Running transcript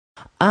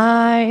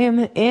I'm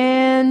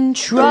in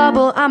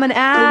trouble, I'm an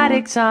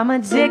addict, I'm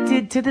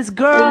addicted to this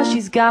girl.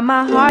 She's got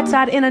my heart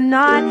tied in a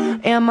knot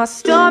and my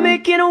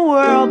stomach in a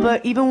whirl.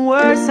 But even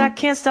worse, I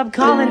can't stop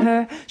calling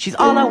her. She's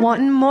all I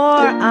want and more.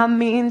 I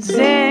mean,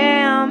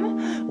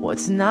 damn,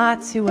 what's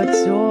not to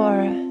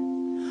adore?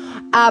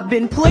 I've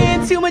been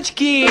playing too much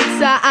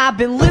guitar, I've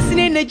been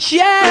listening to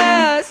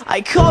jazz.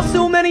 I call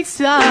so many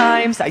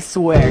times, I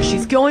swear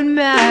she's going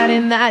mad.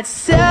 And that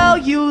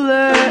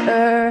cellular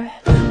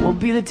will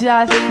be the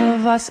death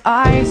of us,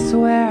 I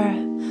swear,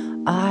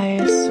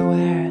 I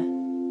swear.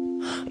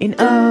 And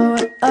oh,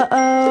 oh,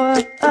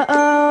 oh,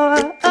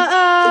 oh, oh,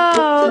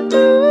 oh,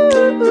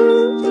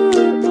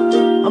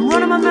 oh. I'm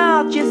running my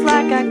mouth just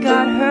like I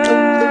got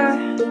her,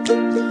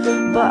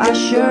 but I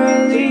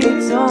surely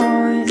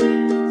don't.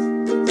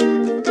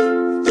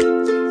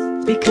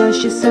 Because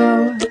she's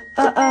so,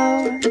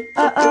 uh-oh,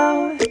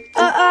 uh-oh,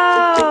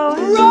 uh-oh,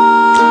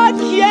 rock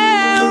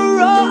and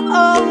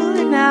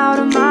rollin' out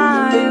of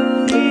my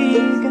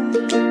league.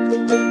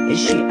 Is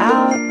she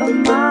out of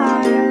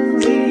my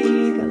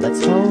league?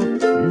 Let's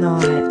hope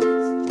not.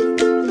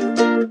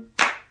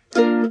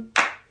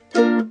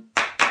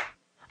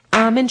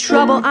 I'm in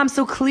trouble, I'm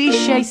so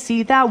cliche.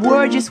 See, that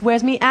word just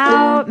wears me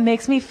out.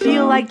 Makes me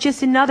feel like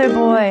just another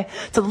boy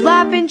to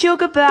laugh and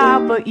joke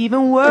about. But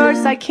even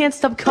worse, I can't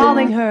stop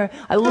calling her.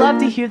 I love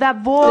to hear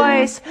that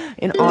voice.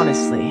 And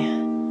honestly,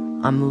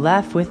 I'm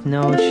left with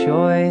no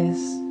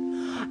choice.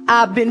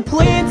 I've been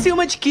playing too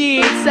much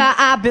guitar,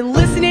 I've been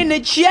listening to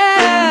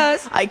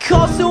jazz. I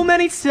call so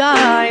many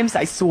times,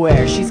 I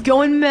swear she's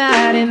going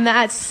mad. And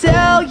that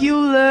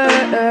cellular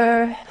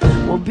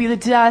will be the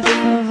death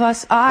of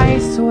us, I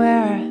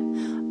swear,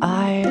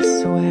 I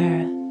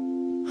swear.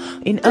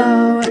 And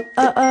oh,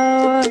 oh,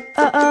 oh,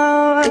 oh,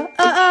 oh,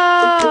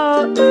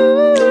 oh, oh.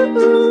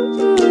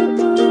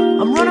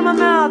 I'm running my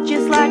mouth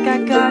just like I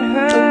got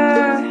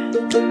her,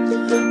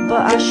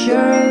 but I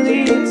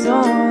surely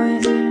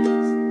don't.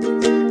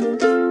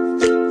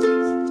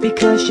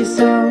 Because she's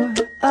so,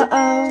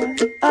 uh-oh,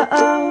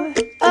 uh-oh,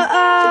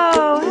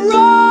 uh-oh,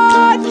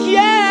 rock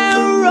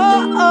and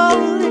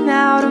rollin'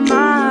 out of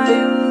my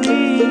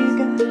league.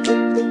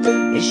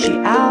 Is she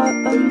out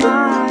of my